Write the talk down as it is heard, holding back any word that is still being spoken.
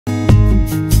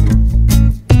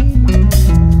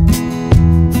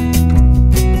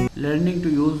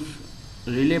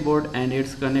relay board and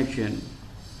its connection.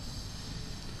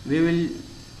 We will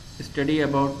study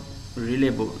about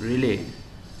relay.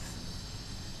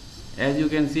 As you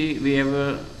can see, we have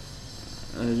a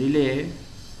relay.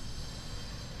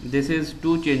 This is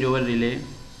two changeover relay,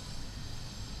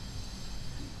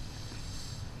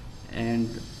 and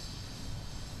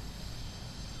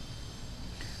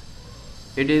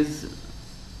it is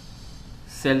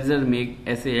Selzer make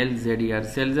SALZER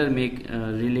Selzer make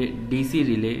relay, DC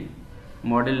relay,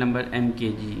 model number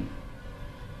MKG.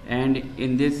 And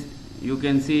in this you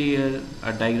can see here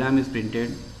a diagram is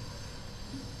printed,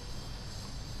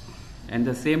 and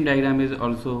the same diagram is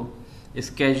also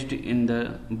sketched in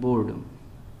the board.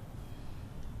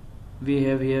 We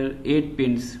have here 8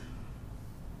 pins.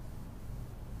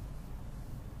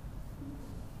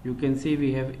 You can see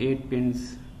we have 8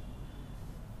 pins,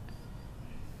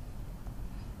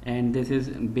 and this is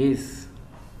base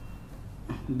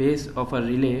of a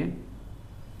relay,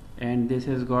 and this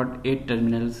has got 8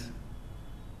 terminals.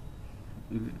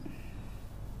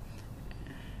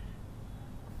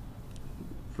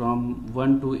 From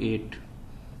 1 to 8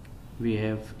 we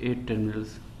have 8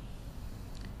 terminals.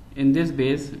 In this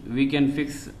base we can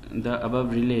fix the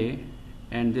above relay,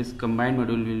 and this combined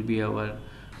module will be our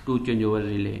 2 changeover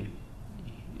relay.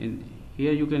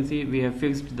 Here you can see we have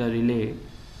fixed the relay,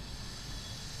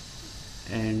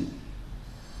 and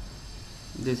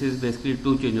this is basically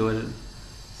 2 changeover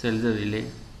Selzer relay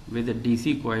with a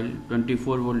DC coil,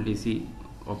 24 volt DC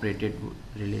operated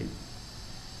relay.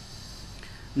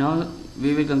 Now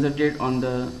we will concentrate on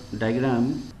the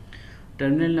diagram.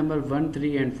 Terminal number 1,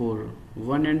 3 and 4.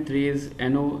 1 and 3 is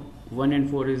NO, 1 and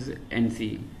 4 is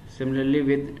NC. Similarly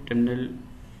with terminal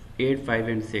 8, 5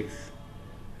 and 6.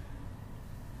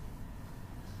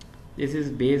 This is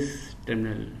base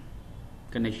terminal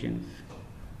connections.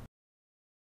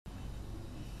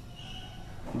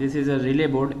 This is a relay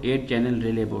board, 8 channel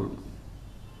relay board,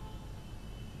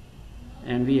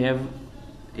 and we have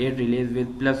 8 relays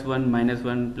with +1,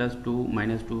 -1, +2,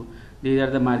 -2. These are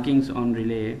the markings on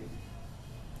relay,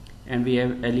 and we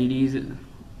have LEDs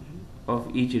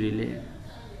of each relay.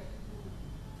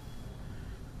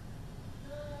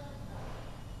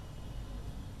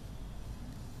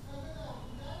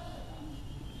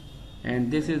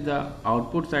 And this is the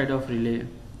output side of relay.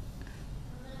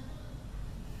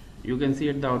 You can see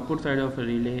at the output side of a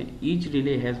relay, each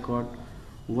relay has got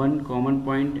one common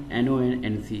point, NO and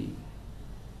NC.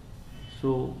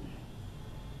 So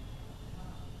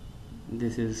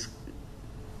this is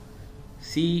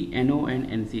C, NO and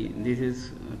NC. This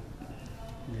is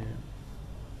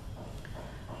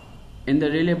in the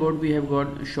relay board we have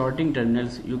got shorting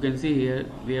terminals. You can see here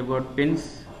we have got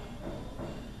pins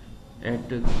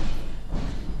at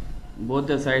both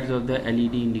the sides of the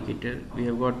LED indicator. We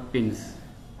have got pins,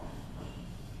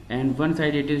 and one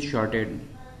side it is shorted.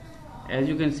 As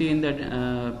you can see in that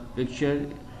picture,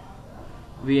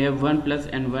 we have 1 plus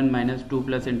and 1 minus, 2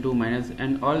 plus and 2 minus,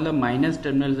 and all the minus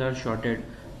terminals are shorted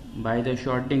by the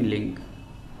shorting link.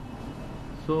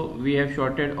 So we have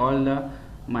shorted all the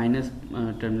minus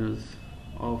terminals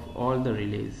of all the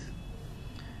relays.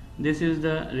 This is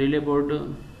the relay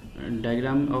board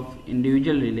diagram of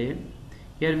individual relay.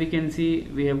 Here we can see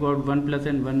we have got 1 plus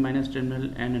and 1 minus terminal,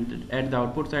 and at the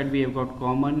output side we have got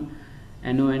common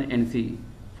NO and NC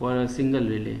for a single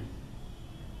relay.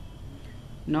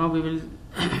 Now we will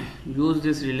use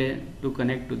this relay to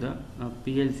connect to the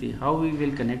PLC. How we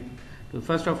will connect?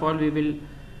 First of all, we will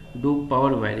do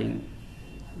power wiring.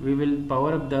 We will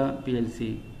power up the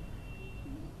PLC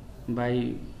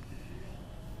by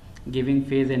giving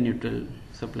phase and neutral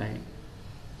supply.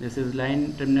 This is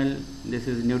line terminal, this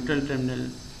is neutral terminal,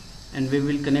 and we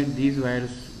will connect these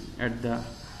wires at the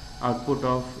output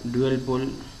of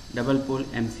double pole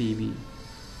MCB.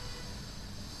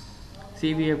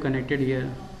 See, we have connected here.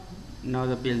 Now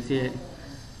the PLC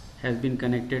has been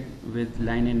connected with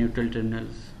line and neutral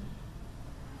terminals,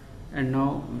 and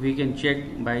now we can check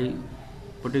by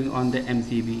putting on the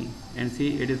MCB and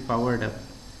see it is powered up.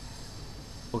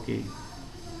 Okay,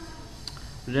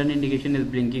 run indication is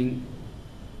blinking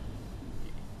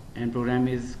and program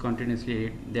is continuously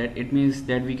read. That it means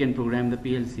that we can program the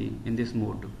PLC in this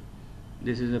mode.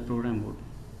 This is a program mode.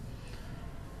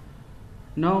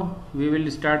 Now we will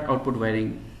start output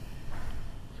wiring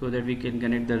so that we can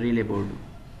connect the relay board.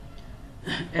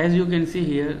 As you can see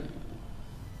here,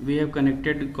 we have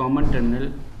connected common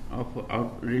terminal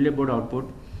of relay board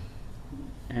output,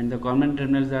 and the common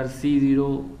terminals are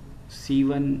C0,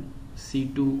 C1,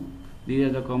 C2. These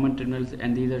are the common terminals,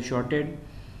 and these are shorted,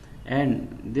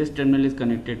 and this terminal is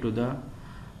connected to the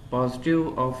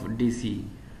positive of DC,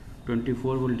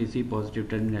 24 volt DC positive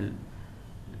terminal.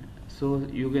 So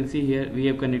you can see here we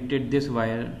have connected this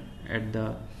wire at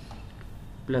the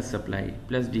plus supply,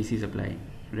 plus DC supply,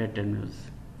 red terminals.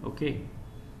 Okay,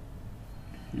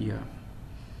 yeah.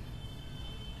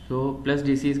 So plus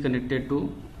DC is connected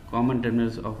to common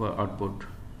terminals of our output,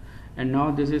 and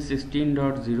now this is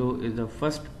 16.0 is the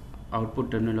first output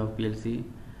terminal of PLC,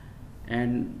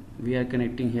 and we are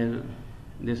connecting here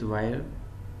this wire.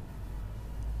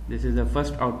 This is the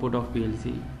first output of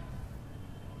PLC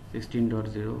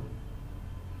 16.0,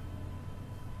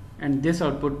 and this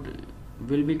output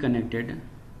will be connected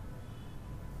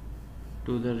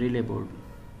to the relay board.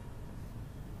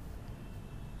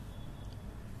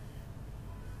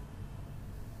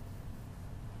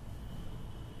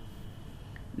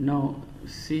 Now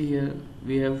see here,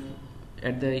 we have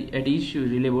at each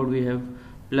relay board we have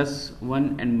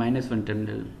 +1 and -1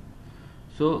 terminal.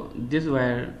 So this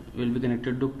wire will be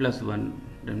connected to +1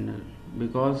 terminal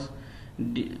because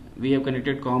we have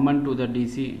connected common to the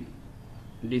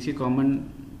DC common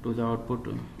to the output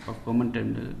of common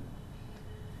terminal,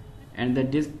 and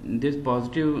that this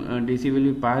positive DC will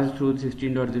be passed through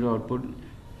 16.0 output,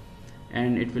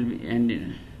 and it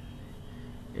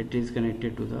is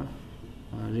connected to the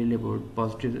relay board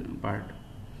positive part.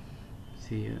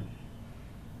 See here,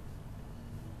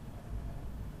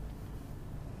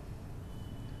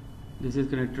 this is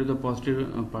connected to the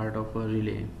positive part of a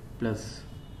relay plus,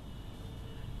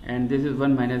 and this is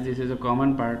 1 minus. This is a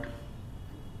common part,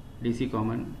 DC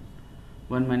common.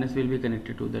 1 minus will be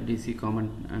connected to the DC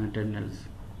common terminals.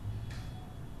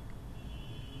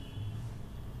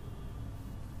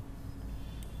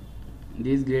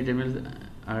 These gray terminals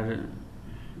are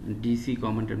DC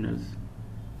common terminals,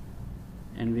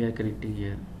 and we are connecting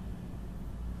here.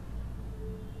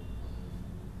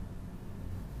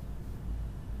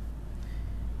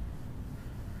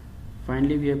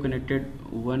 Finally, we have connected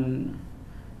one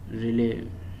relay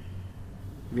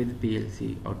with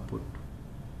PLC output.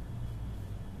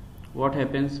 What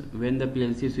happens when the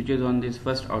PLC switches on this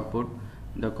first output?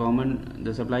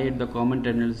 The supply at the common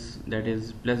terminals, that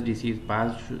is plus DC, is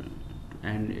passed,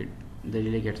 and the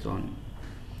relay gets on.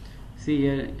 See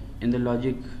here in the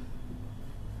logic,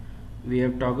 we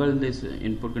have toggled this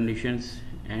input conditions,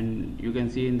 and you can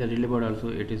see in the relay board also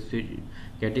it is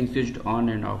getting switched on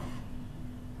and off.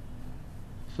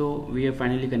 So we have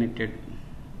finally connected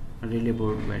a relay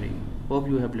board wiring. Hope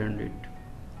you have learned it.